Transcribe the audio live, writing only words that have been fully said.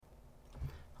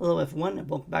Hello everyone, and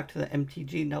welcome back to the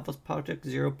MTG Novels Project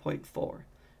 0.4.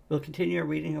 We'll continue our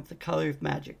reading of The Color of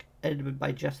Magic, edited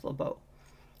by Jess Lebow.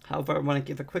 However, I want to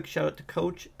give a quick shout out to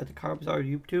Coach at the Card Bazaar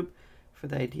YouTube for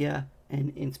the idea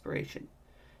and inspiration.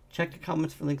 Check the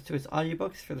comments for links to his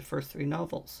audiobooks for the first 3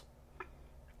 novels.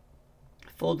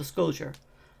 Full disclosure,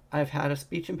 I've had a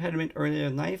speech impediment earlier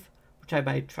in life, which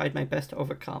I tried my best to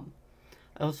overcome.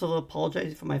 I also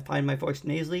apologize if I find my voice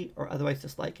nasally or otherwise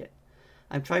dislike it.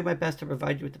 I'm trying my best to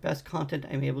provide you with the best content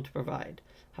I'm able to provide.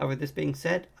 However, this being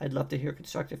said, I'd love to hear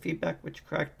constructive feedback which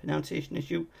corrects pronunciation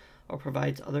issue or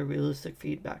provides other realistic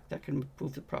feedback that can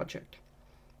improve the project.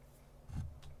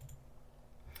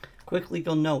 Quick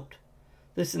legal note.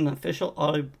 This is an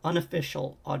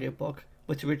unofficial audiobook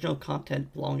with original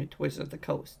content belonging to Wizards of the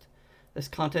Coast. This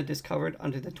content is covered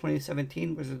under the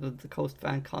 2017 Wizards of the Coast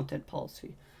fan content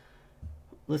policy.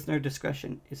 Listener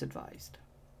discretion is advised.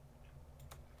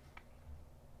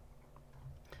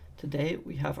 Today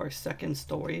we have our second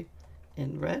story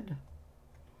in red.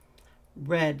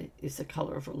 Red is the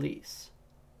color of release,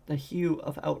 the hue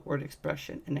of outward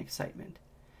expression and excitement.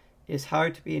 It is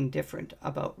hard to be indifferent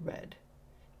about red.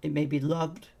 It may be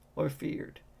loved or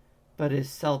feared, but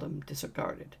is seldom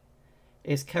disregarded.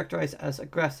 It is characterized as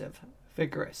aggressive,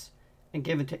 vigorous, and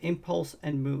given to impulse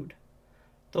and mood.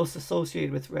 Those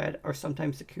associated with red are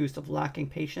sometimes accused of lacking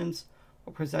patience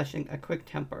or possessing a quick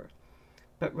temper,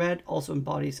 but red also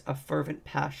embodies a fervent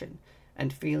passion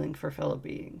and feeling for fellow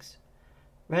beings.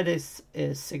 Red is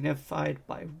signified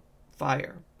by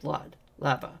fire, blood,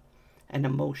 lava, and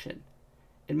emotion.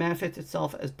 It manifests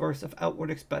itself as bursts of outward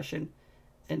expression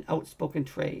and outspoken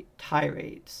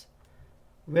tirades.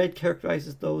 Red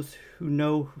characterizes those who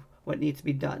know what needs to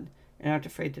be done and aren't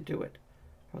afraid to do it,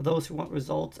 for those who want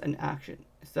results and action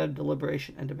instead of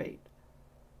deliberation and debate,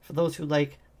 for those who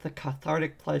like the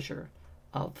cathartic pleasure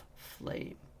of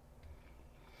flame.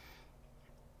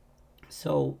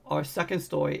 So our second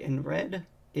story in red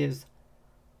is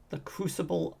The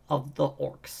Crucible of the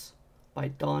Orcs by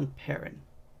Perrin.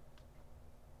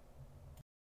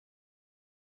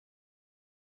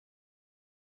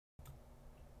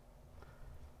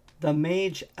 The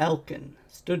mage Elkin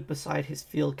stood beside his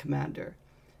field commander,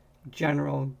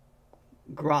 General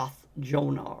Groth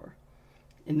Jonar,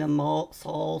 in the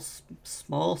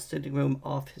small sitting room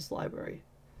of his library.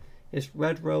 His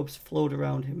red robes flowed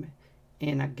around him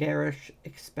in a garish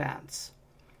expanse.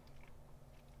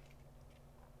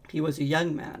 He was a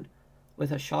young man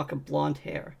with a shock of blonde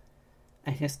hair,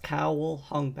 and his cowl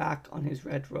hung back on his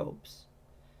red robes.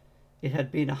 It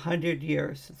had been 100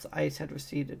 years since ice had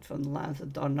receded from the lands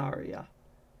of Donaria,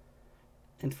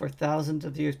 and for thousands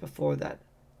of years before that,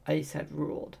 ice had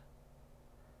ruled.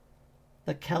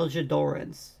 The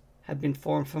Keljadorans had been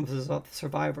formed from the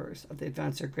survivors of the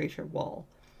Advanced Greater Wall,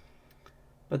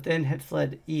 but then had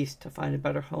fled east to find a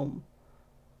better home,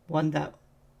 one that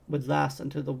would last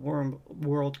until the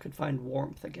world could find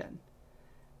warmth again.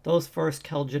 Those first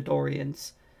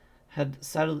Keljadorians had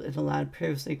settled in a land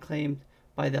previously claimed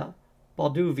by the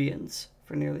Balduvians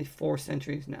for nearly 4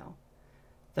 centuries now.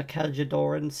 The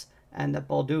Keljadorans and the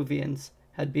Balduvians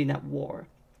had been at war.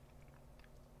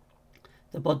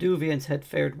 The Balduvians had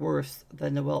fared worse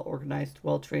than the well-organized,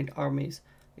 well-trained armies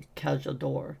of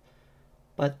Keljador,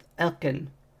 but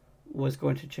Elkin was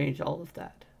going to change all of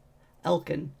that.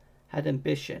 Elkin had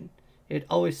ambition. He had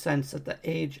always sensed that the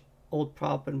age-old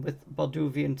problem with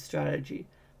Balduvian strategy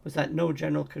was that no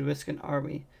general could risk an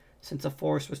army, since a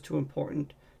force was too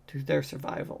important to their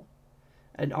survival.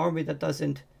 An army that does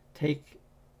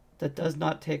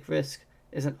not take risk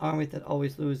is an army that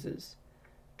always loses.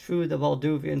 True, the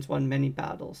Balduvians won many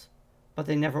battles, but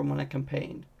they never won a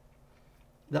campaign.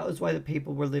 That was why the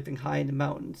people were living high in the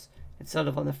mountains instead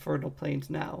of on the fertile plains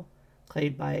now,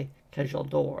 claimed by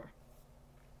Kejaldor.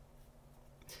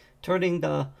 Turning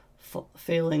the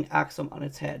failing axiom on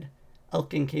its head,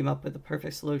 Elkin came up with the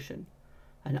perfect solution.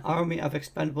 An army of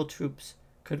expendable troops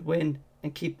could win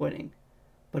and keep winning,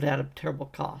 but at a terrible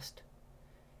cost.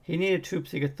 He needed troops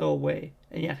he could throw away,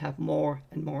 and yet have more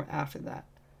and more after that.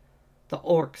 The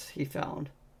Orcs, he found,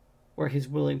 were his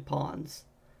willing pawns,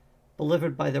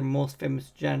 beloved by their most famous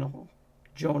general,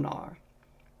 Jonar.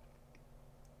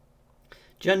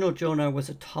 General Jonar was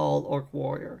a tall Orc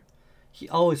warrior. He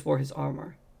always wore his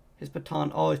armor, his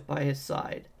baton always by his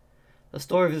side. The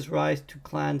story of his rise to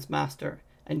clan's master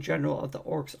and general of the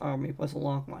Orcs' army was a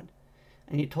long one,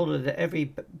 and he told it at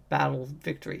every battle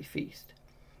victory feast.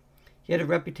 He had a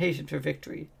reputation for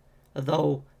victory,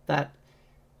 though that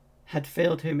had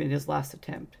failed him in his last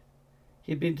attempt.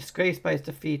 He had been disgraced by his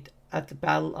defeat at the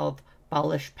Battle of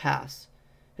Balish Pass,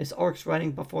 his Orcs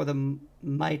running before the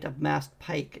might of massed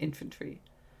pike infantry.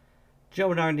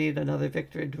 Jonar needed another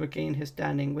victory to regain his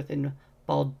standing within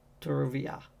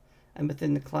Baldurvia and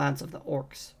within the clans of the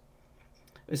Orcs.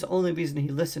 It was the only reason he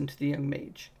listened to the young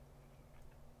mage.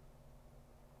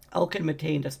 Elkin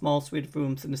maintained a small suite of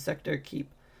rooms in the sector keep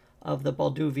of the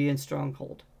Balduvian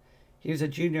stronghold. He was a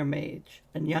junior mage,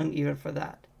 and young even for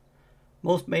that.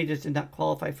 Most mages did not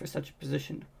qualify for such a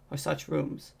position or such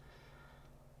rooms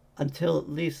until at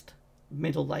least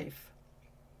middle life.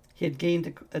 He had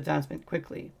gained advancement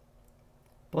quickly.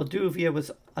 Balduvia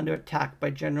was under attack by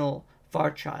General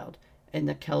Varchild and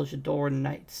the Keljadoran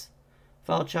Knights.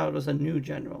 Varchild was a new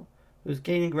general who was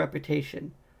gaining a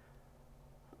reputation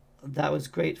that was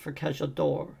great for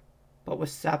Keljador, but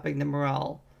was sapping the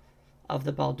morale of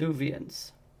the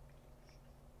Balduvians.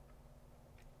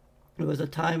 It was a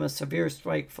time of severe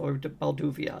strike for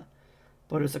Balduvia,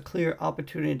 but it was a clear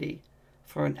opportunity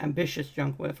for an ambitious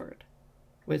young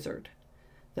wizard.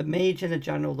 The mage and the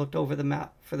general looked over the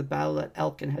map for the battle that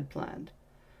Elkin had planned.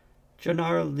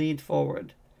 Jonar leaned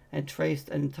forward and traced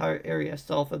an entire area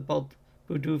south of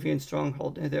Balduvian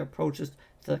stronghold near their approaches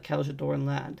to the Keljadoran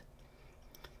land.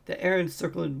 The area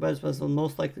encircled was the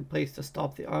most likely place to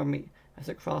stop the army as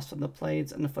it crossed from the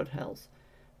plains and the foothills,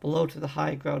 below to the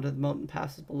high ground of the mountain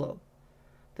passes below.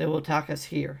 They will attack us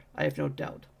here, I have no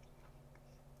doubt.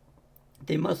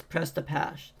 They must press the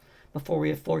pass before we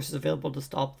have forces available to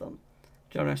stop them,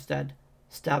 Jonar said,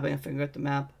 stabbing a finger at the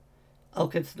map.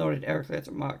 Elkin snorted arrogantly at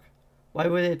the remark. Why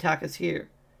would they attack us here?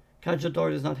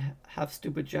 Kajador does not have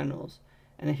stupid generals,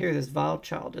 and I hear this vile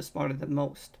child is smarter than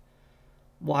most.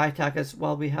 Why attack us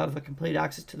while we have a complete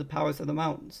access to the powers of the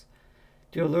mountains?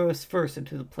 To lure us first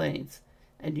into the plains,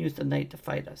 and use the night to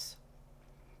fight us.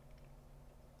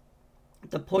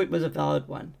 The point was a valid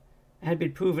one. It had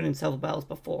been proven in several battles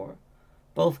before.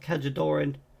 Both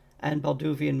Keljadoran and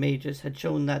Balduvian mages had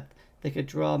shown that they could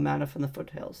draw mana from the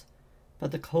foothills,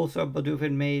 but the closer a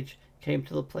Balduvian mage came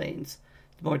to the plains,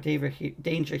 the more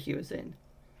danger he was in.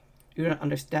 You don't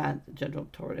understand, the general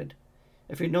retorted.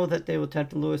 If we know that they will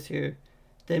attempt to lure us here,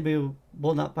 then we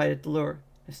will not bite at the lure.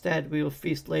 Instead, we will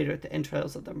feast later at the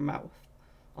entrails of their mounts.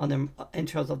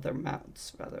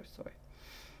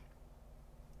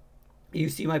 You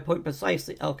see my point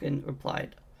precisely, Elkin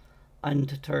replied,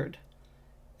 undeterred.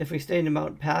 If we stay in the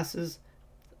mountain passes,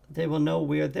 they will know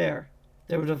we are there.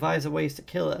 They will devise ways to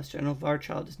kill us. General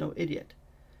Varchild is no idiot.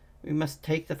 We must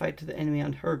take the fight to the enemy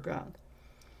on her ground.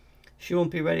 She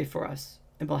won't be ready for us,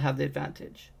 and will have the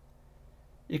advantage.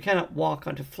 You cannot walk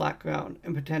onto flat ground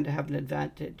and pretend to have an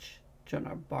advantage,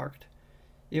 Jonar barked.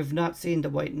 You have not seen the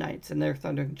White Knights and their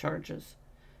thundering charges.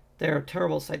 They are a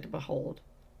terrible sight to behold.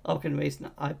 Elkin raised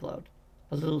an eyebrow.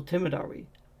 A little timid, are we?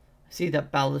 I see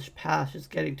that Balish Pass is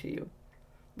getting to you.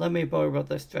 Let me worry about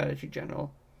the strategy,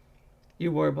 General.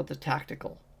 You worry about the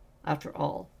tactical. After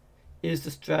all, it is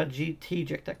the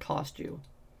strategic that cost you.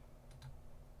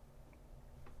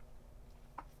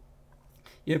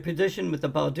 Your position with the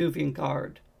Balduvian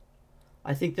Guard.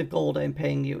 I think the gold I am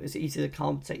paying you is easy to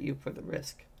compensate you for the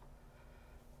risk.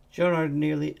 Jonar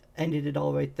nearly ended it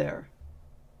all right there.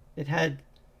 It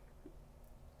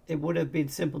would have been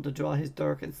simple to draw his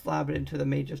dirk and slap it into the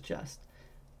mage's chest.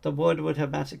 The wood would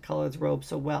have matched the color of his robe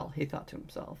so well, he thought to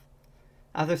himself.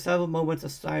 After several moments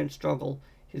of silent struggle,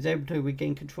 he was able to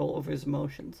regain control over his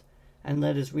emotions, and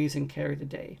let his reason carry the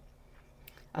day.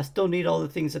 I still need all the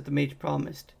things that the mage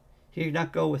promised. He did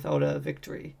not go without a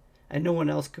victory, and no one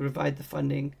else could provide the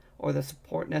funding or the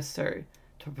support necessary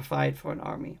to provide for an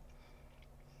army.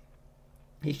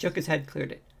 He shook his head,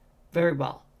 cleared it. Very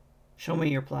well. Show me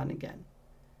your plan again.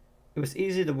 It was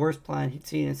easily the worst plan he'd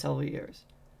seen in several years,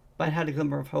 but it had a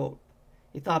glimmer of hope.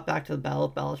 He thought back to the Battle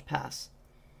of Balish Pass.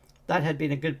 That had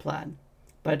been a good plan,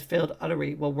 but it failed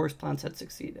utterly while worse plans had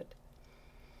succeeded.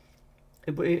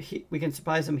 We can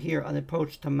surprise them here on the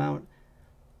approach to Mount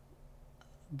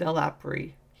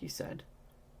Delapri, he said.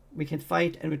 We can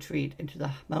fight and retreat into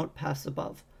the Mount Pass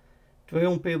above. They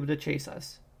won't be able to chase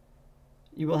us.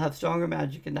 You will have stronger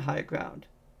magic in the higher ground.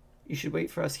 You should wait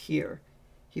for us here,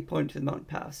 he pointed to the mountain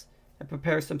pass, and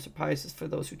prepare some surprises for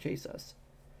those who chase us.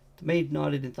 The maid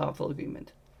nodded in thoughtful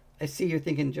agreement. I see you're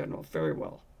thinking, General. Very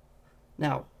well.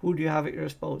 Now, who do you have at your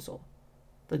disposal?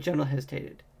 The general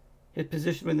hesitated. His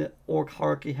position in the Orc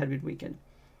hierarchy had been weakened.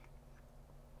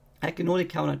 I can only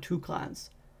count on 2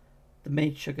 clans. The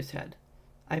mage shook his head.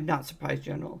 I am not surprised,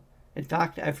 General. In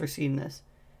fact, I have foreseen this,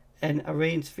 and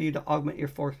arranged for you to augment your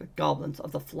force with goblins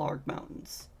of the Flarg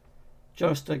Mountains.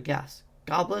 Jonas stood aghast.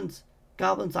 Goblins?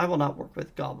 Goblins? I will not work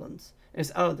with goblins. It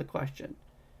is out of the question.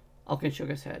 Elkin shook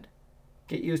his head.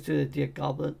 Get used to the idea,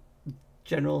 Goblin.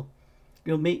 General,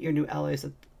 you'll meet your new allies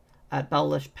at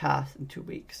Balish Pass in 2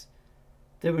 weeks.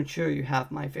 They will ensure you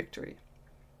have my victory.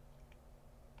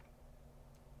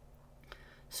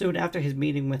 Soon after his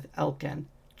meeting with Elkan,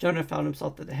 Jonah found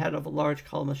himself at the head of a large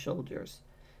column of soldiers.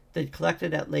 They had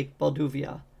collected at Lake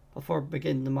Balduvia before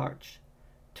beginning the march.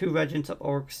 2 regiments of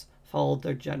Orcs followed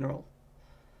their general.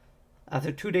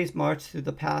 After 2 days' march through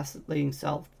the pass leading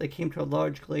south, they came to a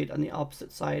large glade on the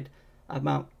opposite side of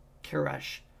Mount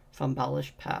Kiresh from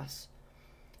Balish Pass.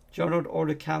 Jonah had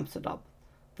ordered camp set up,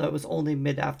 though it was only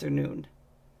mid-afternoon.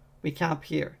 We camp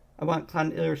here. I want clan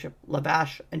leadership,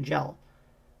 Lavash and Jell,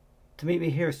 to meet me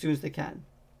here as soon as they can.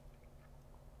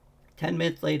 10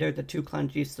 minutes later, the 2 clan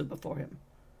chiefs stood before him.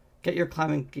 Get your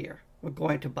climbing gear. We're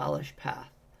going to Balish Path.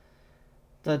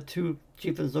 The 2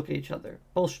 chieftains looked at each other.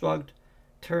 Both shrugged,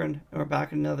 turned, and were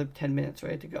back in another 10 minutes,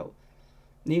 ready to go.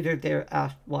 Neither dare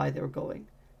ask why they were going.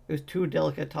 It was too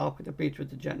delicate a topic to breach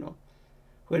with the general,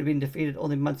 who had been defeated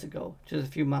only months ago, just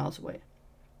a few miles away.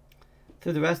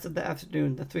 Through the rest of the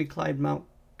afternoon, the 3 climbed Mount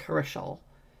Crucible,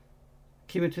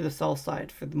 keeping to the south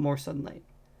side for the more sunlight.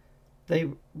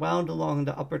 They wound along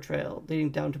the upper trail,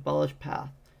 leading down to Balish Path,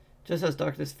 just as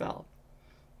darkness fell.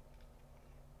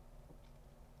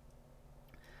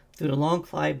 Through the long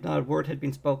climb, not a word had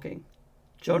been spoken.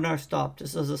 Jonar stopped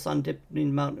just as the sun dipped between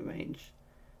the mountain range.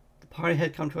 The party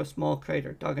had come to a small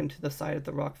crater dug into the side of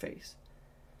the rock face.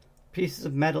 Pieces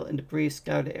of metal and debris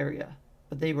scoured the area,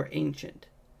 but they were ancient.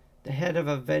 The head of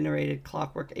a venerated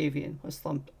clockwork avian was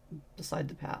slumped beside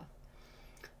the path.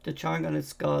 The charring on its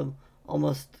skull,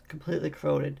 almost completely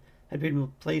corroded, had been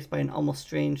replaced by an almost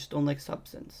strange stone-like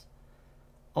substance.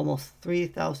 Almost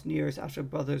 3,000 years after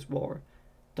Brothers' War,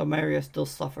 Domeria still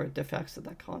suffered the effects of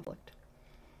that conflict.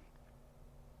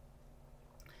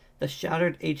 The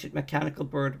shattered ancient mechanical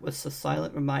bird was a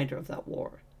silent reminder of that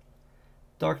war.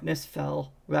 Darkness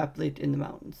fell rapidly in the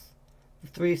mountains. The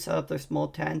 3 set up their small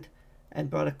tent and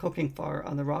brought a cooking fire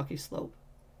on the rocky slope.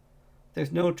 There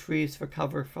were no trees for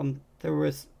cover from the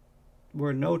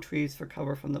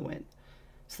wind,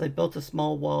 so they built a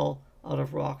small wall out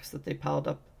of rocks that they piled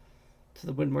up to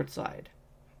the windward side.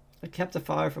 It kept the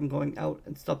fire from going out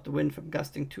and stopped the wind from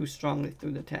gusting too strongly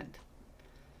through the tent.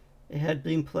 It had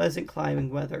been pleasant climbing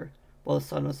weather while the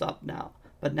sun was up now,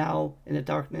 but now, in the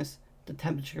darkness, the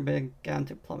temperature began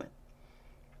to plummet.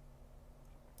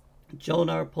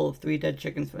 Jonar pulled 3 dead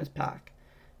chickens from his pack,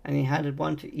 and he handed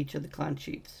one to each of the clan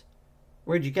chiefs.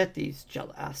 Where'd you get these?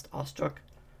 Jell asked, awestruck.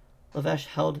 Lavesh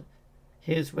held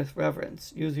his with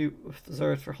reverence, usually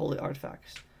reserved for holy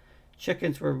artifacts.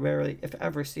 Chickens were rarely, if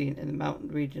ever, seen in the mountain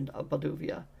region of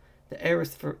Balduvia. The air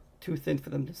was too thin for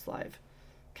them to thrive.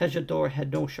 Kejador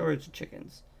had no shortage of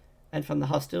chickens, and from the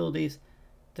hostilities,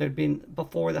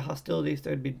 before the hostilities,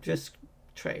 there had been brisk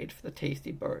trade for the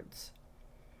tasty birds.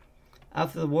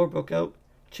 After the war broke out,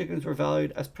 chickens were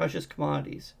valued as precious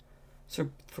commodities. So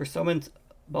for some in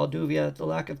Balduvia, the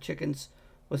lack of chickens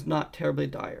was not terribly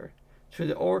dire. To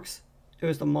the Orcs, it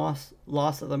was the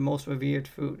loss of their most revered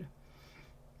food.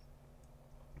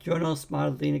 Jono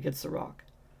smiled, leaning against the rock.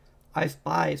 I have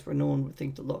spies where no one would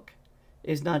think to look.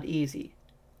 It is not easy,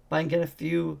 but I can get a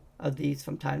few of these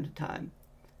from time to time.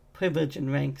 Privilege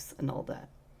and ranks and all that.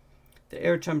 The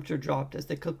air temperature dropped as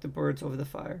they cooked the birds over the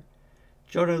fire.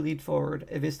 Jono leaned forward,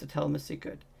 as if to tell him a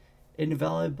secret. In the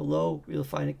valley below, we will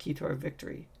find a key to our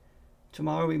victory.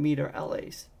 Tomorrow we meet our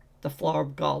allies, the flower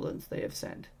goblins they have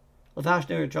sent. Lavash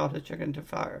nearly dropped his chicken into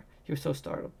fire. He was so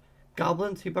startled.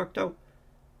 Goblins? He barked out.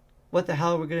 What the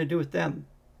hell are we going to do with them?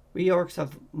 We Orcs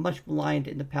have much maligned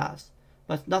in the past,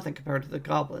 but it's nothing compared to the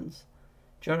goblins.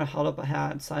 Jonah held up a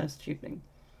hand, silence cheapening.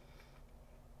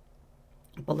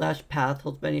 Balash Path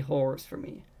holds many horrors for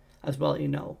me, as well you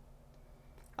know.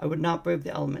 I would not brave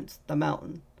the elements, the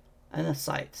mountain, and the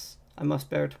sights I must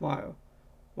bear tomorrow.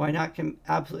 Why not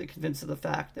absolutely convinced of the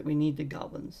fact that we need the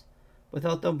goblins?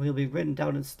 Without them we'll be ridden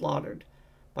down and slaughtered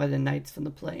by the knights from the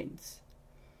plains.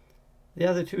 The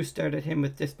other 2 stared at him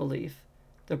with disbelief,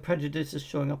 their prejudices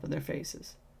showing up in their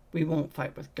faces. We won't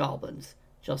fight with goblins,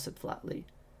 Jill said flatly.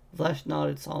 Vlesh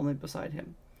nodded solemnly beside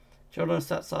him. Jordan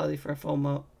sat silently for a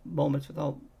few moments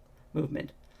without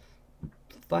movement.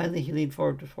 Finally, he leaned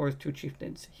forward before his 2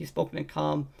 chieftains. He spoke in a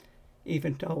calm,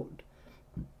 even tone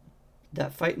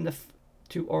that frightened the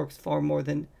 2 Orcs far more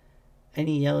than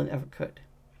any yelling ever could.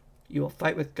 You will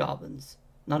fight with goblins.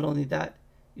 Not only that,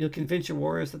 you'll convince your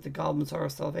warriors that the goblins are our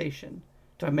salvation.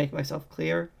 Do I make myself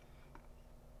clear?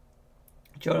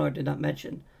 Jonar did not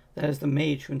mention that it was the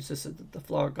mage who insisted that the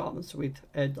flower goblins were with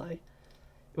Edlai.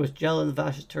 It was Jell and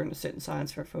Lavash's turn to sit in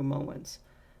silence for a few moments.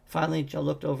 Finally, Jell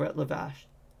looked over at Lavash.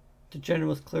 The general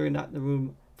was clearly not in the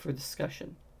room for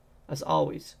discussion. As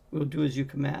always, we will do as you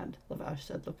command, Lavash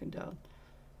said, looking down.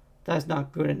 That is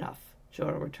not good enough.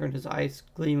 Jonah returned, his eyes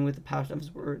gleaming with the passion of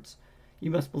his words.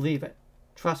 You must believe it.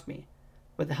 Trust me.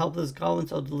 With the help of those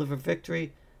goblins, I'll deliver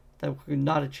victory that we could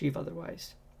not achieve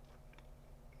otherwise.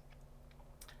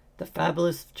 The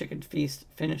fabulous chicken feast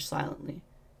finished silently.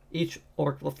 Each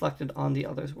orc reflected on the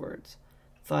other's words.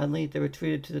 Finally, they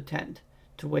retreated to the tent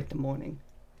to wait the morning.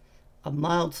 A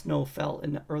mild snow fell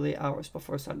in the early hours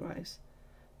before sunrise,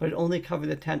 but it only covered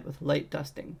the tent with light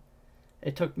dusting.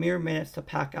 It took mere minutes to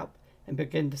pack up and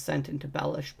begin descent into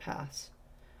Balish Pass.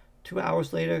 2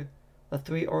 hours later, the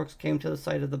 3 orcs came to the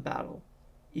site of the battle.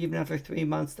 Even after 3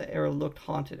 months, the area looked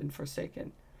haunted and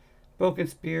forsaken. Broken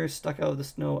spears stuck out of the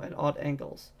snow at odd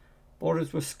angles.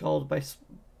 Borders were sculled by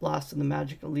blasts of the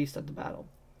magic unleashed at the battle.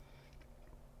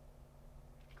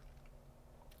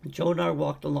 Jonar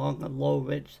walked along a low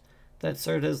ridge that had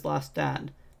served as his last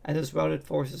stand, as his routed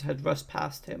forces had rushed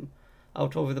past him,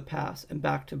 out over the pass and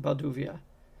back to Balduvia.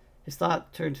 His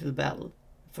thought turned to the battle.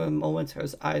 For a moment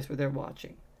his eyes were there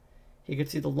watching. He could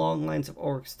see the long lines of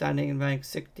orcs standing in ranks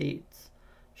 6 deeds,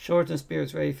 swords and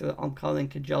spears ready for the oncoming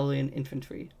Kajalian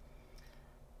infantry.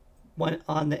 When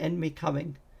on the enemy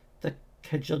coming, the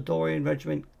Kajaldorian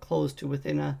regiment closed to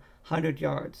within 100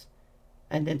 yards,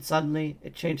 and then suddenly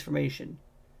it changed formation.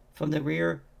 From the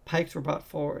rear, pikes were brought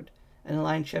forward, and the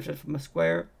line shifted from a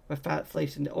square with fat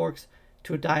flakes in the orcs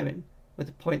to a diamond with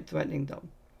a point threatening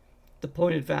them. The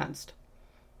point advanced.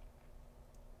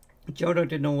 Jodo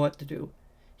didn't know what to do.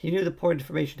 He knew the point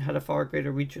formation had a far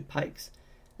greater reach with pikes,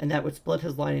 and that would split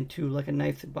his line in two like a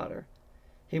knife through butter.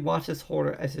 He watched his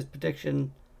hoarder as his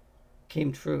prediction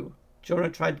came true. Jonah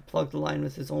tried to plug the line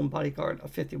with his own bodyguard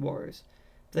of 50 warriors,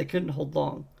 but they couldn't hold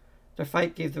long. Their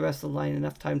fight gave the rest of the line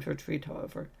enough time to retreat,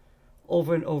 however.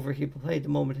 Over and over he replayed the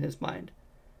moment in his mind.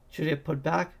 Should he have put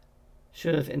back?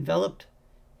 Should have enveloped?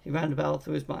 He ran the battle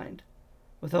through his mind.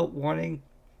 Without warning,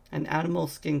 an animal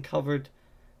skin-covered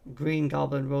green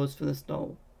goblin rose from the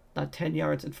snow, not 10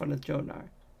 yards in front of Jonar.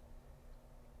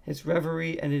 His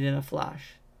reverie ended in a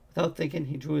flash. Without thinking,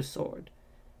 he drew his sword,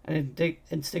 an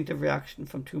instinctive reaction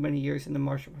from too many years in the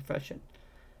martial profession.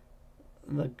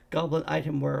 The goblin eyed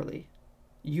him warily.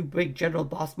 You big General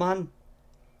Bossman?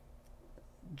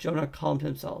 Jonar calmed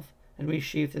himself and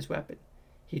resheathed his weapon.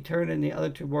 He turned, and the other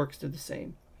 2 orcs did the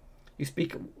same. You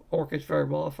speak Orcish very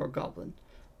well for a goblin.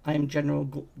 I am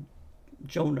General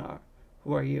Jonar.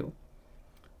 Who are you?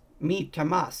 Me,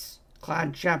 Tamas,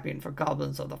 clan champion for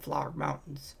goblins of the Flowered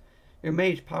Mountains. Your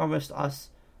mage promised us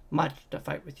much to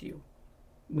fight with you.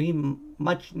 We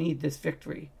much need this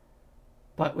victory,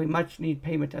 but we much need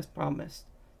payment as promised.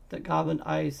 The goblin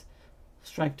eyes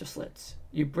shrank to slits.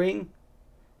 You bring?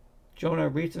 Jonah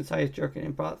reached inside his jerkin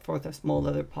and brought forth a small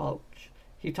leather pouch.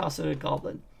 He tossed it at a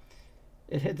goblin.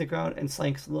 It hit the ground and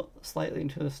sank slightly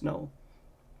into the snow.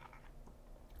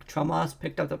 Tramas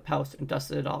picked up the pouch and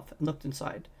dusted it off and looked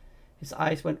inside. His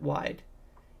eyes went wide.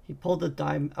 He pulled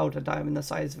out a diamond the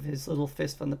size of his little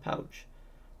fist from the pouch.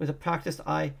 With a practiced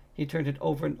eye, he turned it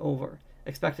over and over,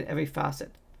 expecting every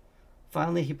facet.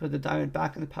 Finally, he put the diamond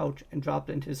back in the pouch and dropped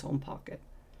it into his own pocket.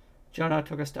 Jonah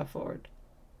took a step forward.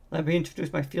 Let me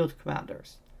introduce my field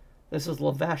commanders. This is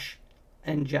Lavesh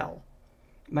and Gel,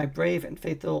 my brave and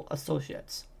faithful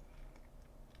associates.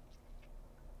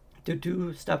 The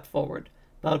 2 stepped forward,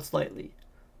 bowed slightly.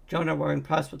 Jonah were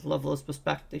impressed with the level of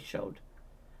respect they showed.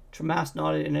 Tramas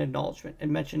nodded in acknowledgement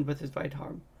and mentioned with his right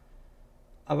arm.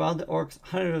 Around the orcs,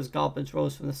 hundreds of goblins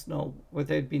rose from the snow where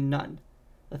there had been none.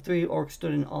 The 3 orcs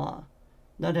stood in awe.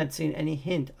 None had seen any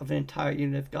hint of an entire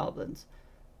unit of goblins,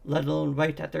 let alone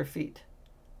right at their feet.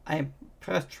 I am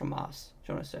impressed, Tramas,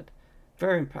 Jonah said.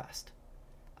 Very impressed.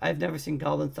 I have never seen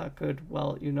goblins that good.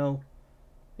 Well, you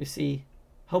see.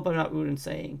 Hope I'm not rude in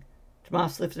saying.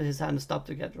 Tramas lifted his hand and stopped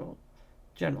the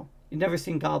General, you've never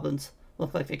seen goblins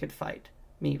look like they could fight.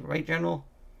 Me, right, General?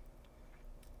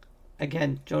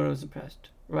 Again, Jonah was impressed.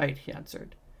 Right, he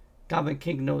answered. Goblin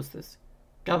King knows this.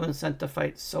 Goblins sent to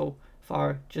fight so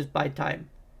far just by time.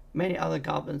 Many other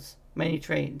goblins, many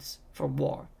trains for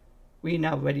war. We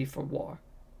now ready for war.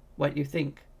 What you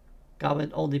think?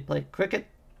 Goblin only play cricket?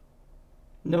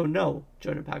 No,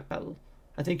 Jonah backpedaled.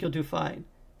 I think you'll do fine.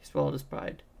 He swallowed his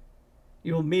pride.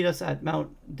 You will meet us at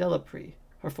Mount Delapre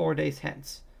for 4 days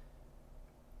hence.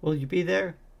 Will you be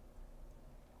there?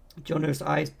 Jonah's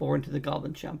eyes bored into the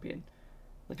goblin champion.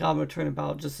 The goblin turned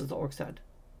about just as the orc said.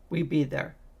 We be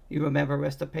there. You remember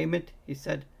rest of payment? He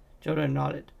said. Jonah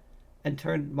nodded, and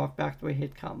turned and walked back the way he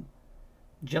had come.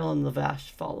 Jill and Lavash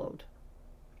followed.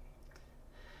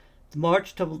 The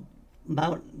march to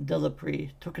Mount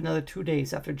Delapre took another 2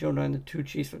 days after Jonah and the 2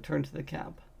 chiefs returned to the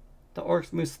camp. The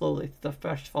orcs moved slowly through the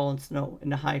fresh fallen snow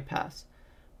in a high pass,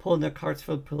 pulling their carts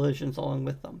full of provisions along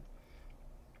with them.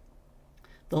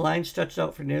 The line stretched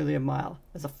out for nearly a mile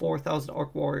as the 4,000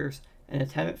 orc warriors and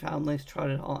attendant families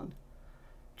trotted on.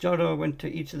 Jonah went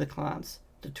to each of the clans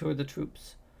to tour the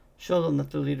troops, show them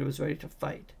that their leader was ready to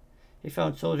fight. He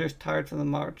found soldiers tired from the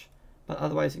march, but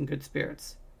otherwise in good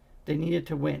spirits. They needed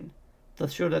to win, to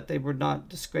show that they were not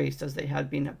disgraced as they had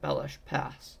been at Belash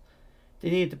Pass. They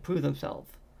needed to prove themselves.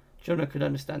 Jonah could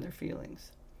understand their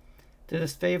feelings. The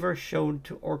disfavor shown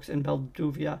to orcs in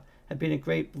Belduvia had been a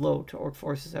great blow to orc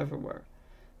forces everywhere.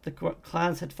 The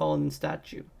clans had fallen in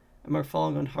stature, and were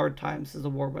falling on hard times as the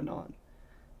war went on.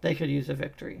 They could use a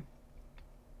victory.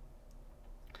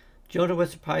 Jonah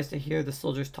was surprised to hear the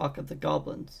soldiers talk of the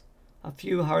goblins. A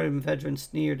few hardened veterans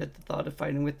sneered at the thought of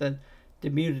fighting with the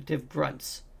diminutive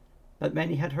grunts, but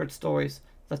many had heard stories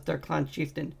that their clan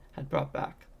chieftain had brought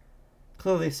back.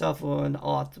 Clearly self-aware and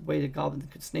awed the way the goblins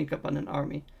could sneak up on an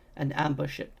army and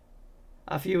ambush it.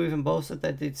 A few even boasted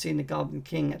that they'd seen the Goblin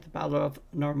King at the Battle of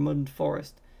Normund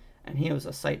Forest, and he was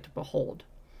a sight to behold.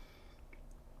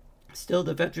 Still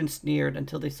the veterans sneered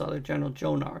until they saw their general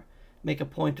Jonar make a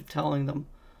point of telling them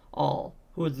all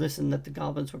who would listen that the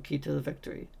goblins were key to the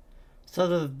victory.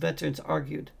 Some of the veterans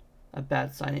argued, a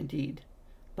bad sign indeed,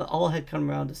 but all had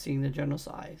come round to seeing the general's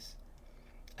eyes.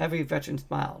 Every veteran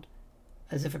smiled,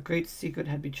 as if a great secret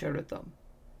had been shared with them.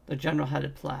 The general had a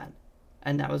plan,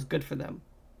 and that was good for them.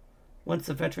 Once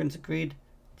the veterans agreed,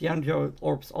 the young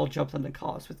orcs all jumped on the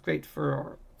cause with great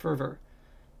fervor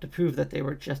to prove that they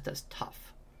were just as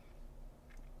tough.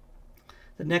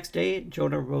 The next day,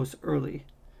 Jonah rose early.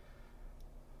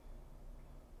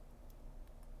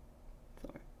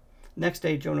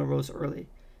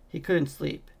 He couldn't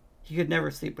sleep. He could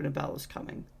never sleep when a battle was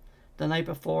coming. The night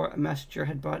before, a messenger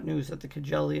had brought news that the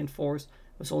Kajelian force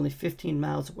was only 15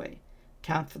 miles away,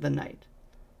 camped for the night.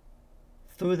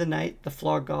 Through the night, the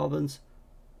floor goblins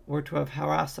were to have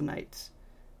harassed the knights,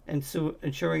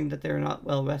 ensuring that they were not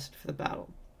well rested for the battle.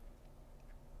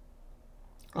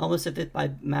 Almost as if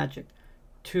by magic,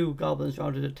 2 goblins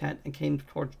rounded the tent and came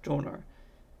towards Jonah.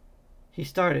 He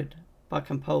started, but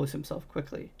composed himself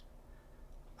quickly.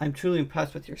 "I'm truly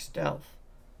impressed with your stealth,"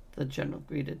 the general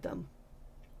greeted them.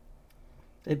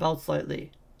 They bowed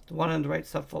slightly. The one on the right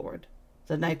stepped forward.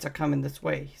 "The knights are coming this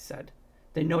way," he said.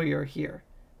 "They know you're here.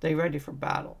 They're ready for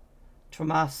battle.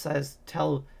 Tramas says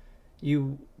tell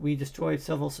you we destroyed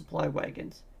several supply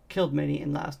wagons, killed many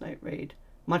in last night's raid.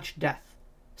 Much death.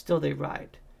 Still they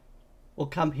ride. We'll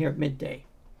come here midday."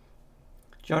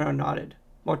 Jonah nodded,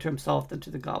 more to himself than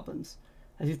to the goblins,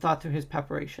 as he thought through his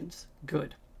preparations.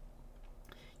 Good.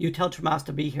 "You tell Tramas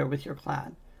to be here with your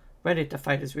clan, ready to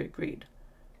fight as we agreed.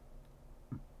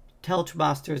 Tell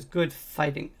Tramas there's good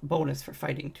fighting bonus for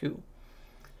fighting too."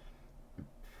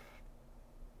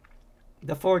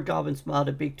 The 4 goblins smiled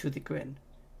a big toothy grin.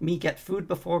 "Me get food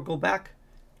before go back?"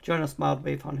 Jonah smiled,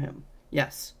 waved on him.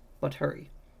 "Yes, but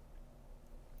hurry."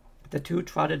 The 2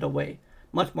 trotted away,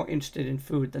 much more interested in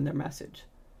food than their message.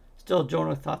 Still,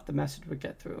 Jonah thought the message would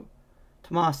get through.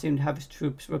 Tomas seemed to have his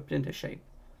troops whipped into shape.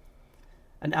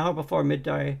 An hour before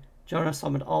midday, Jonah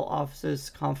summoned all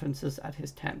officers' conferences at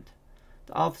his tent.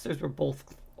 The officers were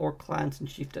both orc clans and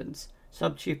chieftains,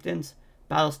 sub-chieftains,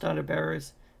 battle standard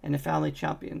bearers, and the family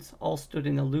champions, all stood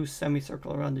in a loose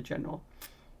semicircle around the general.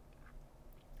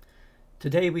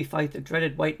 "Today we fight the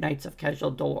dreaded White Knights of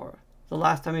Kajaldor. The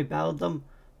last time we battled them,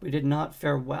 we did not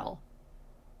fare well.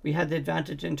 We had the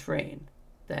advantage in terrain,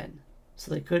 then,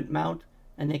 so they couldn't mount,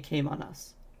 and they came on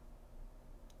us.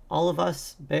 All of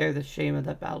us bear the shame of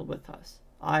that battle with us,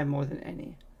 I more than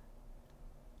any."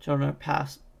 Jonah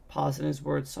paused and his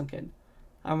words sunk in.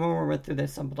 A murmur went through the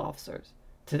assembled officers.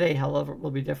 "Today, however,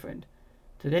 will be different.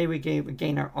 Today we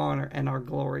gain our honor and our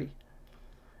glory.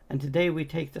 And today we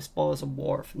take the spoils of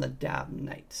war from the damned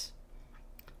knights."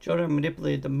 Jonah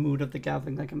manipulated the mood of the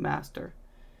gathering like a master.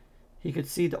 He could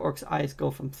see the orcs' eyes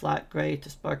go from flat gray to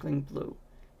sparkling blue.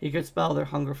 He could smell their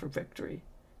hunger for victory.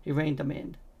 He reined them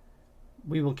in.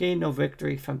 "We will gain no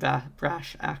victory from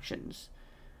brash actions,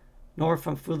 nor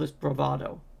from foolish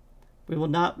bravado. We will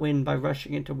not win by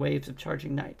rushing into waves of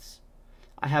charging knights.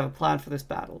 I have a plan for this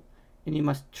battle, and you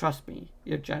must trust me,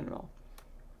 your general."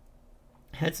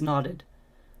 Heads nodded.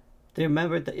 They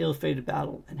remembered the ill-fated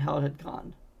battle and how it had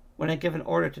gone. "When I give an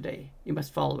order today, you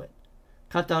must follow it.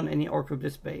 Cut down any orc who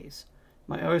disobeys.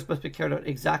 My orders must be carried out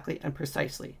exactly and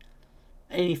precisely.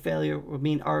 Any failure will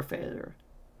mean our failure.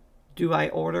 Do I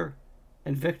order,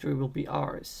 and victory will be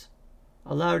ours."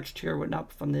 A large cheer went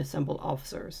up from the assembled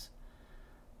officers.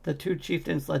 The 2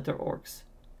 chieftains led their orcs.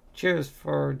 "Cheers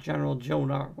for General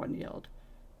Jonar," one yelled.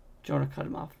 Jonah cut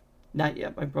him off. "Not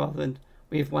yet, my brethren.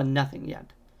 We have won nothing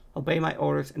yet. Obey my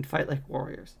orders and fight like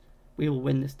warriors. We will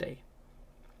win this day."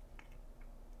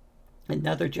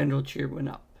 Another general cheer went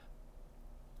up.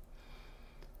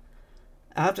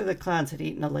 After the clans had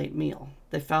eaten a late meal,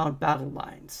 they found battle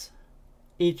lines.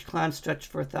 Each clan stretched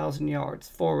for 1,000 yards,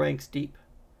 4 ranks deep.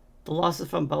 The losses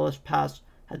from Bellish Pass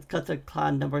had cut the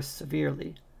clan numbers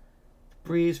severely. The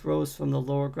breeze rose from the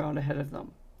lower ground ahead of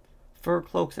them. Fur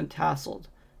cloaks and tassels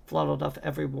floated off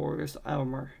every warrior's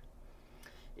armor.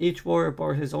 Each warrior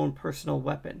bore his own personal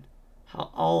weapon.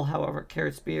 All, however,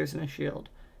 carried spears and a shield,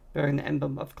 bearing the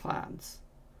emblem of clans.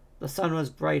 The sun was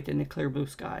bright in a clear blue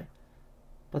sky,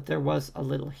 but there was a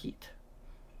little heat.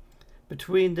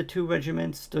 Between the 2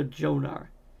 regiments stood Jonar.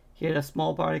 He had a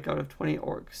small bodyguard of 20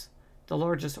 orcs, the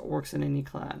largest orcs in any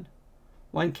clan.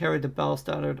 One carried the battle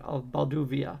standard of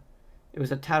Balduvia. It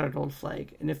was a tattered old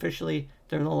flag, and officially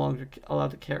they were no longer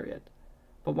allowed to carry it.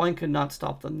 But one could not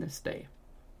stop them this day.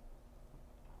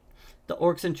 The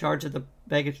orcs in charge of the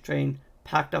baggage train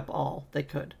packed up all they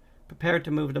could, prepared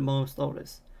to move at a moment's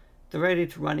notice. They're ready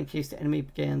to run in case the enemy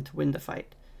began to win the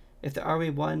fight. If the army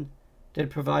won, they'd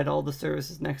provide all the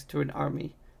services next to an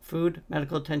army: food,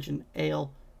 medical attention,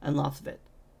 ale, and lots of it.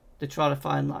 They trod a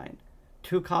fine line.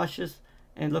 Too cautious,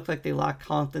 and it looked like they lacked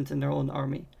confidence in their own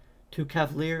army. Too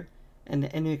cavalier, and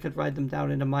the enemy could ride them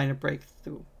down in a minor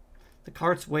breakthrough. The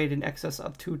carts weighed in excess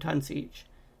of 2 tons each.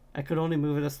 I could only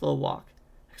move at a slow walk,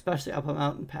 especially up a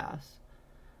mountain pass.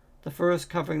 The furs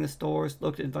covering the stores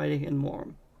looked inviting and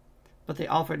warm, but they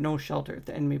offered no shelter if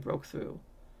the enemy broke through.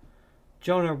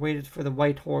 Jonar waited for the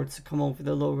white hordes to come over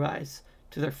the low rise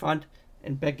to their front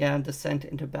and began descent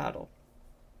into battle.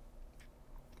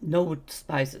 No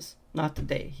spies, not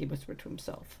today, he whispered to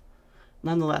himself.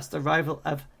 Nonetheless, the arrival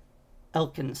of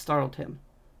Elkin startled him.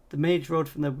 The mage rode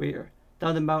from the rear,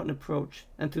 down the mountain approach,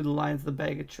 and through the lines of the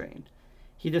baggage train.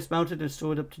 He dismounted and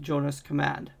strode up to Jonar's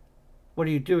command. "What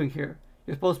are you doing here?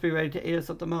 You're supposed to be ready to aid us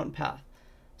up the mountain path.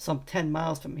 Some 10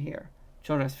 miles from here."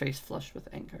 Jonar's face flushed with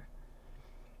anger.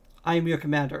 "I am your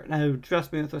commander, and I will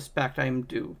address me with respect I am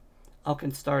due,"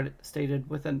 Elkin stated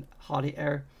with an haughty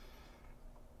air.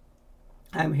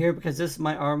 "I am here because this is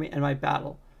my army and my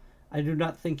battle. I do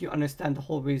not think you understand the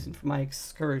whole reason for my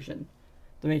excursion,"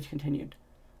 the mage continued.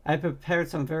 "I have prepared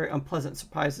some very unpleasant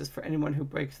surprises for anyone who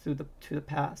breaks through to the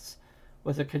pass,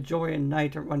 whether Kajorian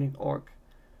knight or running orc.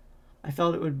 I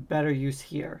felt it would be better use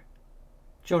here."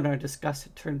 Jonar,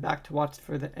 disgusted, turned back to watch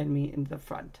for the enemy in the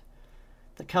front.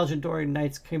 The Kaldorian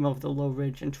knights came over the low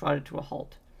ridge and trotted to a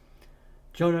halt.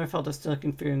 Jonar felt a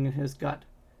sticking feeling in his gut.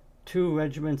 2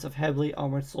 regiments of heavily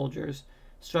armored soldiers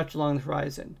stretched along the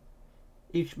horizon.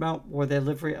 Each mount wore the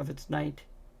livery of its knight.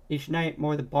 Each knight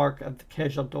wore the bark of the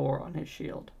Kajaldor on his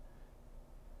shield.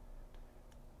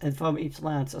 And from each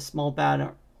lance a small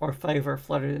banner or favor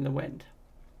fluttered in the wind.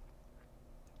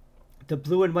 The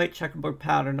blue and white checkerboard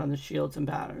pattern on the shields and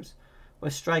banners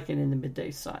was striking in the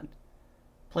midday sun.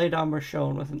 Plate armor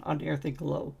shone with an unearthly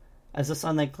glow as the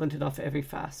sunlight glinted off every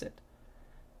facet.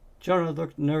 Jonah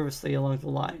looked nervously along the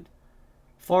line,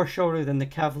 far shorter than the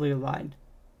cavalry line,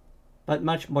 but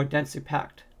much more densely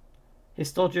packed.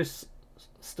 His soldiers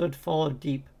stood full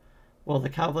deep, while the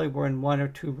cavalry were in 1 or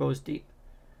 2 rows deep.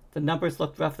 The numbers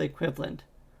looked roughly equivalent,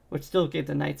 which still gave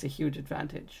the knights a huge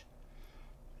advantage.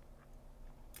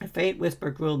 A faint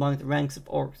whisper grew among the ranks of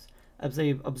orcs as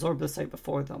they absorbed the sight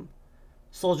before them.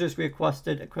 Soldiers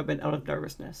readjusted equipment out of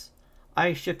nervousness.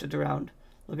 Eyes shifted around,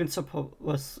 looking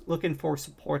for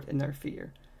support in their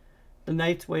fear. The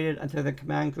knights waited until the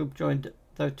command group joined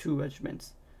their 2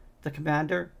 regiments. The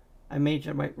commander, a mage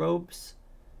in white robes,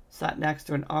 sat next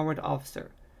to an armored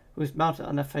officer who was mounted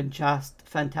on a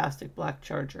fantastic black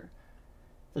charger.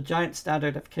 The giant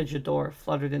standard of Kijador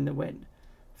fluttered in the wind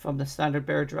from the standard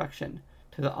bearer direction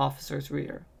to the officer's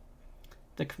rear.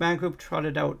 The command group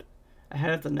trotted out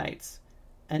ahead of the knights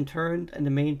and turned and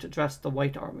the mage addressed the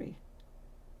white army.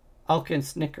 Alkin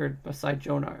snickered beside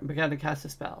Jonar and began to cast a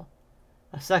spell.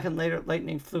 A second later,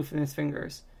 lightning flew from his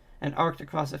fingers and arced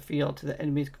across the field to the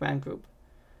enemy's command group.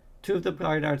 2 of the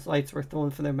Barnard's lights were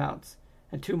thrown from their mounts,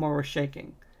 and 2 more were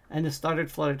shaking, and the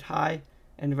standard fluttered high,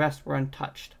 and the rest were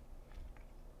untouched.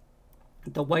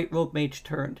 The white-robed mage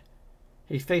turned.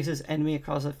 He faced his enemy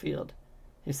across the field.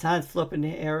 His hands flew up in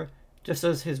the air just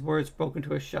as his words broke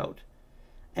into a shout.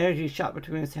 Energy shot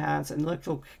between his hands, and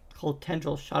electrical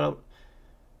tendrils shot out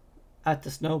at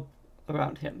the snow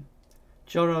around him.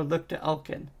 Jonah looked at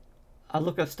Elkin. A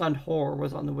look of stunned horror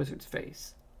was on the wizard's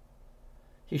face.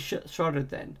 He shuddered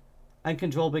then,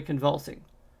 uncontrollably convulsing.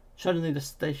 Suddenly the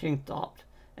shaking stopped,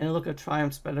 and a look of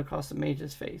triumph spread across the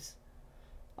mage's face.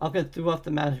 Elkin threw off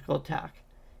the magical attack.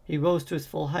 He rose to his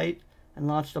full height and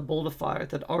launched a bolt of fire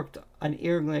that arced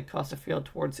unerringly across the field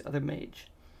towards the other mage.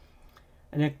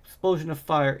 An explosion of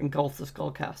fire engulfed the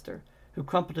skullcaster, who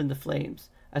crumpled into flames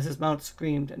as his mount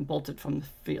screamed and bolted from the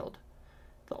field.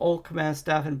 The old command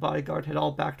staff and bodyguard had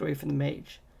all backed away from the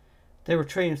mage. They were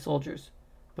trained soldiers,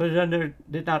 but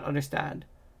did not understand,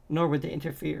 nor would they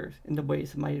interfere in the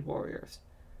ways of mighty warriors.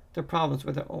 Their problems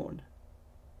were their own.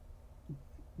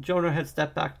 Jonah had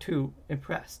stepped back too,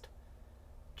 impressed.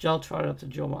 Jell trotted up to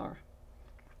Jomar.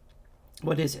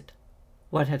 "What is it?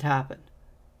 What had happened?"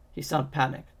 He sounded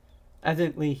panicked.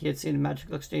 Evidently, he had seen a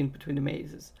magical exchange between the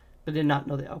mazes, but did not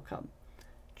know the outcome.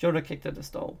 Jonah kicked at the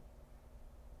stove.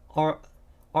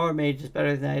 Our mage is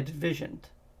better than I had envisioned.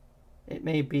 It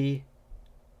may be...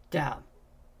 Damn.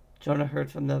 Jonah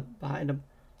heard from behind him.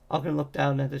 Ogden looked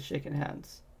down at his shaking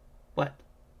hands.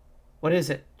 What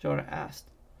is it? Jonah asked,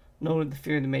 noting the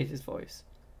fear in the mage's voice.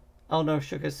 Eleanor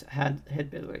shook his head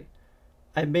bitterly.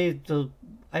 I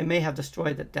may have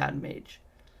destroyed that damned mage,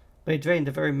 but he drained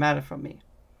the very mana from me.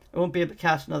 I won't be able to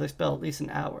cast another spell at least an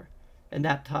hour. In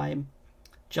that time,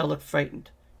 Jell looked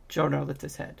frightened. Jonah lifted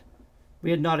his head.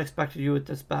 We had not expected you at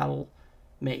this battle,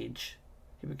 mage,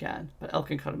 he began, but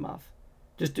Elkin cut him off.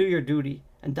 Just do your duty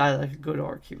and die like a good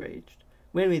orc, he raged.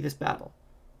 Win me this battle.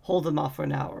 Hold them off for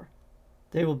an hour.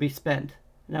 They will be spent,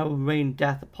 and I will rain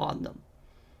death upon them.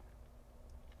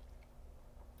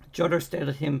 Jonah stared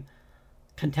at him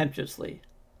contemptuously.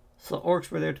 So the orcs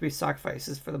were there to be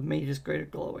sacrifices for the mage's greater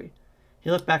glory.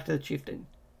 He looked back to the chieftain.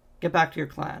 Get back to your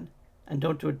clan, and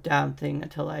don't do a damn thing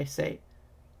until I say.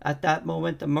 At that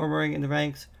moment, the murmuring in the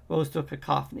ranks rose to a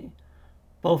cacophony.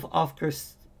 Both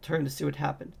officers turned to see what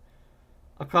happened.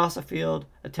 Across the field,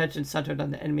 attention centered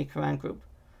on the enemy command group.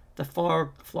 The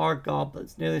flogged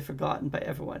goblins, nearly forgotten by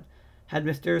everyone, had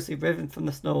mysteriously risen from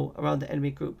the snow around the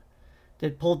enemy group. They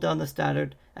had pulled down the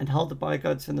standard and held the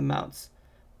bodyguards from the mounts,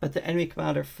 but the enemy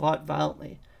commander fought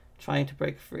violently, trying to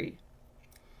break free.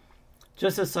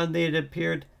 Just as suddenly it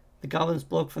appeared, the goblins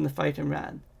broke from the fight and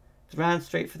ran. They ran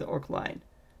straight for the orc line.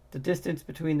 The distance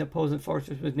between the opposing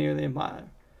forces was nearly a mile.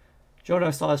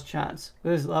 Jonah saw his chance.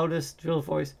 With his loudest drill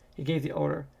voice, he gave the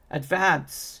order,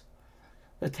 "Advance!"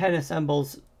 The 10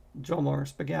 assembled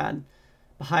drummers began.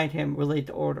 Behind him relayed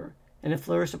the order. In a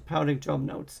flourish of pounding drum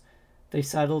notes, they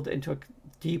settled into a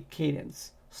deep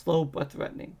cadence, slow but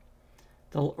threatening.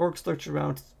 The orcs lurched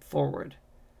around forward.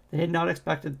 They had not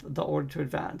expected the order to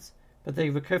advance, but they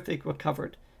quickly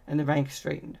recovered, and the ranks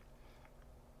straightened.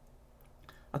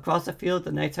 Across the field,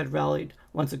 the knights had rallied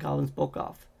once the goblins broke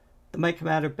off. The knight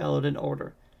commander bellowed an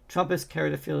order. Trumpets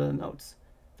carried a field of notes.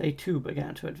 They too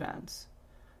began to advance.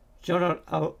 Jonah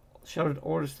shouted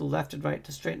orders to the left and right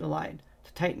to straighten the line,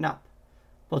 to tighten up.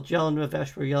 Both Jell and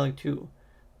Ravesh were yelling too,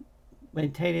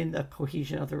 maintaining the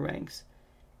cohesion of their ranks.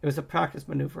 It was a practice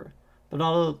maneuver, but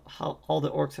all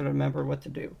the orcs had to remember what to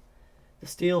do. The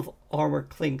steel armor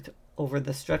clinked over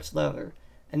the stretched leather,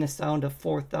 and the sound of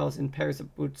 4,000 pairs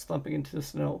of boots slumping into the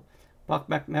snow brought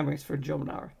back memories for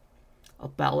Jomnar. A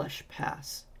Balash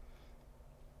Pass.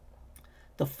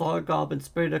 The far goblins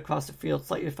sprinted across the field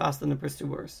slightly faster than the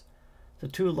pursuers. The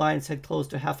two lines had closed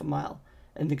to half a mile,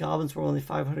 and the goblins were only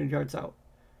 500 yards out.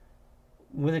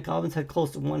 When the goblins had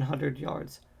close to 100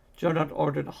 yards, Jonah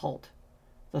ordered a halt.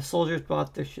 The soldiers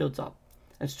brought their shields up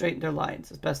and straightened their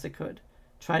lines as best they could,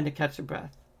 trying to catch their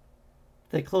breath.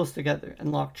 They closed together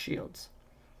and locked shields.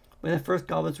 When the first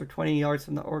goblins were 20 yards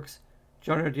from the orcs,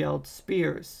 Jonah yelled,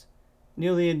 "Spears!"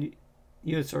 Nearly in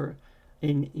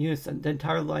unison, the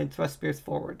entire line thrust spears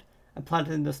forward and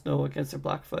planted in the snow against their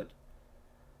black foot.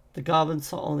 The goblins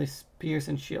saw only spears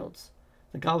and shields.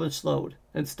 The goblins slowed,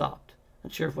 then stopped,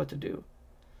 unsure of what to do.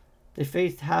 They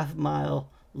faced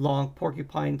half-mile-long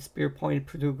porcupine spear-pointed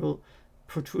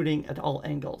protruding at all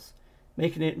angles,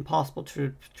 making it impossible to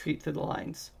retreat through the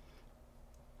lines.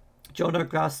 Jonah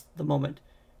grasped the moment.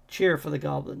 Cheer for the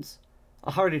goblins.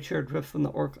 A hearty cheer dripped from the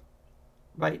orc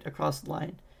right across the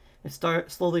line. It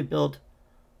started slowly, but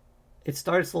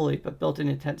built in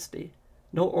intensity.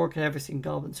 No orc had ever seen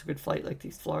goblins who could fight like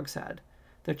these flogs had.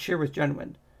 Their cheer was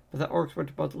genuine, but the orcs were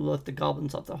about to let the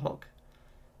goblins off the hook.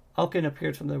 Elkin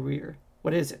appeared from the rear.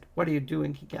 "What is it? What are you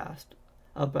doing?" he gasped,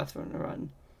 out of breath from the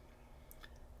run.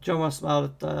 Jomar smiled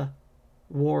at the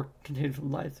war continued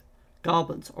from life.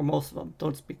 "Goblins, or most of them,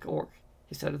 don't speak orc,"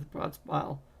 he said with a broad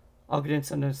smile. Elkin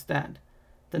didn't understand.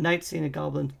 The knights, seeing the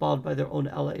goblins balled by their own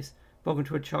allies, broke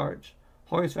into a charge.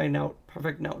 Horns rang out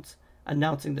perfect notes,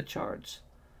 announcing the charge.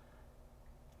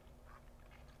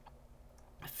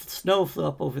 Snow flew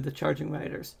up over the charging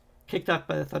riders, kicked up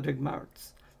by the thundering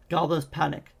mounts. The goblins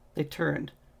panicked. They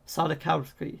turned, saw the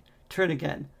cavalry, turned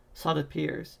again, saw the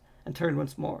piers, and turned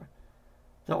once more.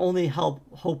 Their only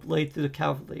hope lay through the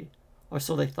cavalry, or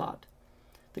so they thought.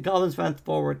 The goblins ran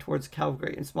forward towards the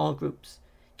cavalry in small groups,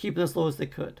 keeping as low as they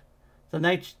could. The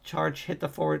knight's charge hit the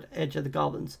forward edge of the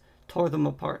goblins, tore them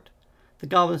apart. The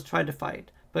goblins tried to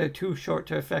fight, but were too short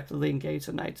to effectively engage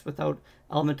the knights without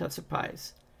element of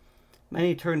surprise.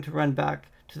 Many turned to run back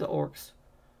to the orcs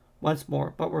once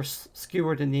more, but were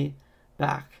skewered in the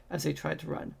back as they tried to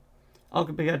run.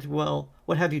 Alkin began to wail.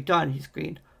 "What have you done?" he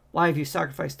screamed. "Why have you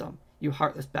sacrificed them, you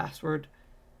heartless bastard?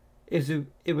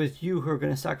 It was you who were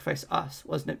going to sacrifice us,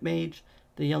 wasn't it, mage?"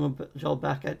 The yellow yelled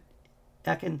back at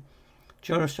Ekin.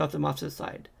 Jonah shoved him off to the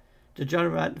side. Jonah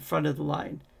ran in front of the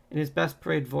line. In his best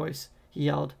parade voice, he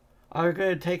yelled, "Are we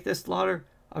going to take this slaughter?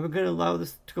 Are we going to allow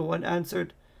this to go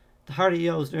unanswered?" The hearty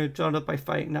yells were drawn up by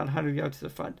fighting not 100 yards to the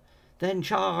front. "Then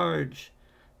charge!"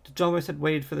 The drummers had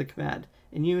waited for the command.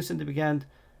 In unison, they began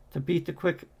to beat the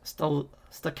quick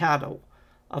staccato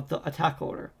of the attack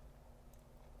order.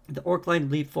 The orc line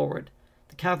leaped forward.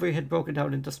 The cavalry had broken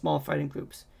down into small fighting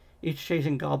groups, each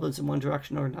chasing goblins in one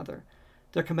direction or another.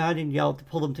 Their commandant yelled to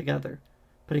pull them together,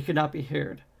 but he could not be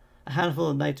heard. A handful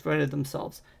of knights readied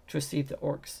themselves to receive the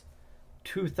orcs.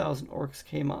 2,000 orcs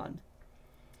came on.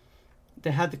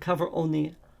 They had to cover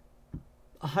only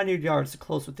 100 yards to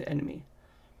close with the enemy.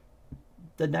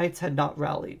 The knights had not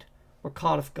rallied, were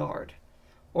caught off guard.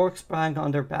 Orcs sprang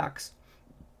on their backs,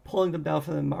 pulling them down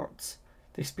from their mounts.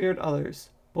 They speared others.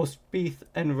 Both Beath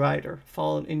and Ryder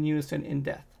followed in unison in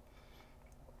death.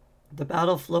 The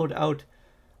battle flowed out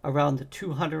around the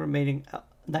 200 remaining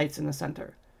knights in the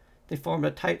center. They formed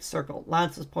a tight circle,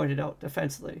 lances pointed out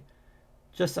defensively,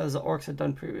 just as the orcs had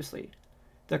done previously.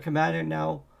 Their commander,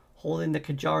 now holding the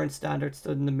Kajaran standard,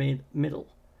 stood in the middle.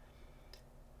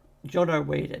 Jonah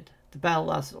waited. The battle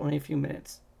lasted only a few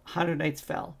minutes. 100 knights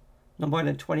fell. No more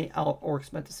than 20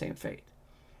 orcs met the same fate.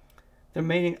 The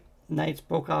remaining knights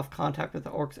broke off contact with the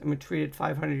orcs and retreated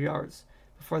 500 yards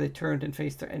before they turned and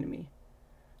faced their enemy.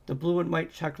 The blue and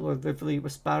white checkerboard livery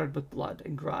was spattered with blood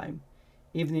and grime.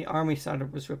 Even the army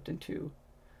standard was ripped in two.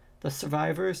 The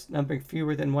survivors, numbering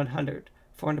fewer than 100,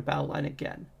 formed a battle line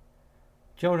again.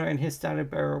 Jonah and his standard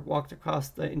bearer walked across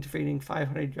the intervening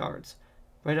 500 yards,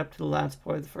 right up to the lance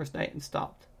point of the first knight, and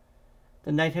stopped.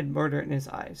 The knight had murder in his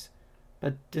eyes,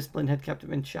 but discipline had kept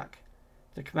him in check.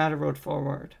 The commander rode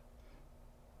forward.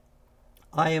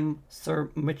 "I am Sir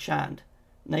Michand,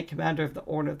 Knight Commander of the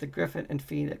Order of the Griffin and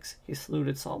Phoenix," he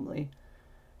saluted solemnly.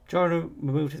 Jonah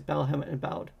removed his battle helmet and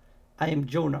bowed. "I am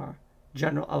Jonar,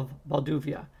 General of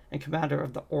Balduvia and Commander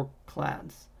of the Orc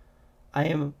clans. I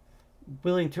am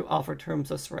willing to offer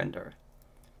terms of surrender."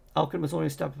 Elkin was only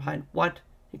a step behind. "What?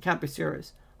 You can't be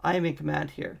serious. I am in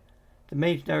command here." The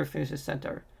mage never finished his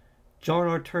sentence.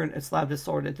 Jonar turned and slapped his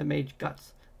sword into the mage's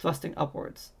guts, thrusting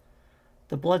upwards.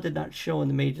 The blood did not show in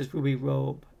the mage's ruby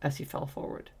robe as he fell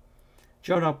forward.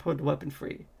 Jonar pulled the weapon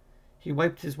free. He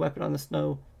wiped his weapon on the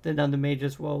snow, then on the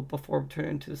mage's robe before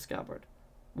returning to the scabbard.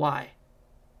 "Why?"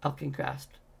 Elkin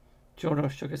gasped. Jonar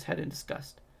shook his head in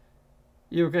disgust.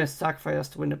 "You were going to sacrifice us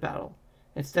to win the battle.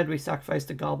 Instead, we sacrificed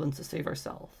the goblins to save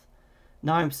ourselves.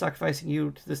 Now I'm sacrificing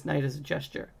you to this knight as a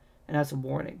gesture, and as a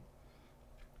warning.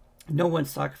 No one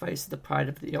sacrifices the pride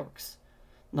of the orcs.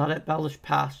 Not at Balish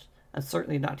Pass, and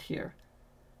certainly not here."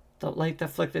 The light that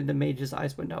flickered in the mage's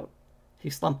eyes went out. He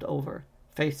slumped over,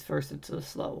 face first into the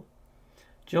snow.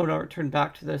 Jonah turned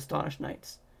back to the astonished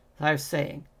knights. "As I was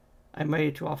saying, I am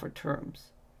ready to offer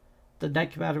terms." The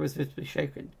knight commander was visibly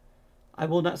shaken. "I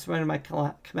will not surrender my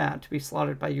command to be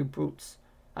slaughtered by you brutes.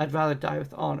 I'd rather die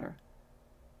with honor."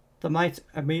 The knights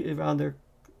immediately around their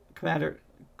commander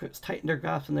tightened their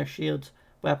grasp on their shields,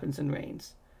 weapons, and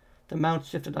reins. The mounts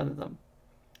shifted under them.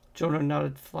 Jonah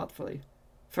nodded thoughtfully.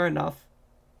 "Fair enough.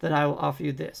 Then I will offer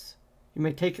you this. You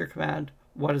may take your command,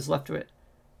 what is left of it,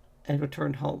 and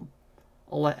return home.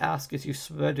 All I ask is you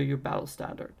surrender your battle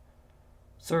standard."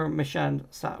 Sir Michand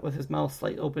sat with his mouth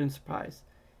slightly open in surprise.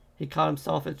 He caught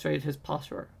himself and straightened his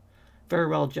posture. "Very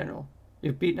well, General.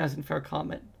 You've beaten us in fair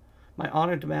combat. My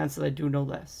honor demands that I do no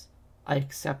less. I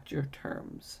accept your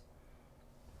terms."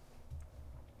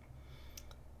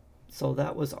 So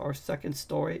that was our second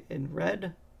story in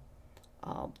Red,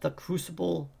 The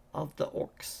Crucible of the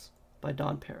Orcs by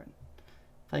Don Perrin.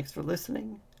 Thanks for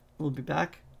listening. We'll be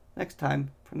back next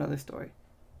time for another story.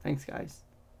 Thanks, guys.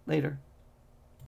 Later.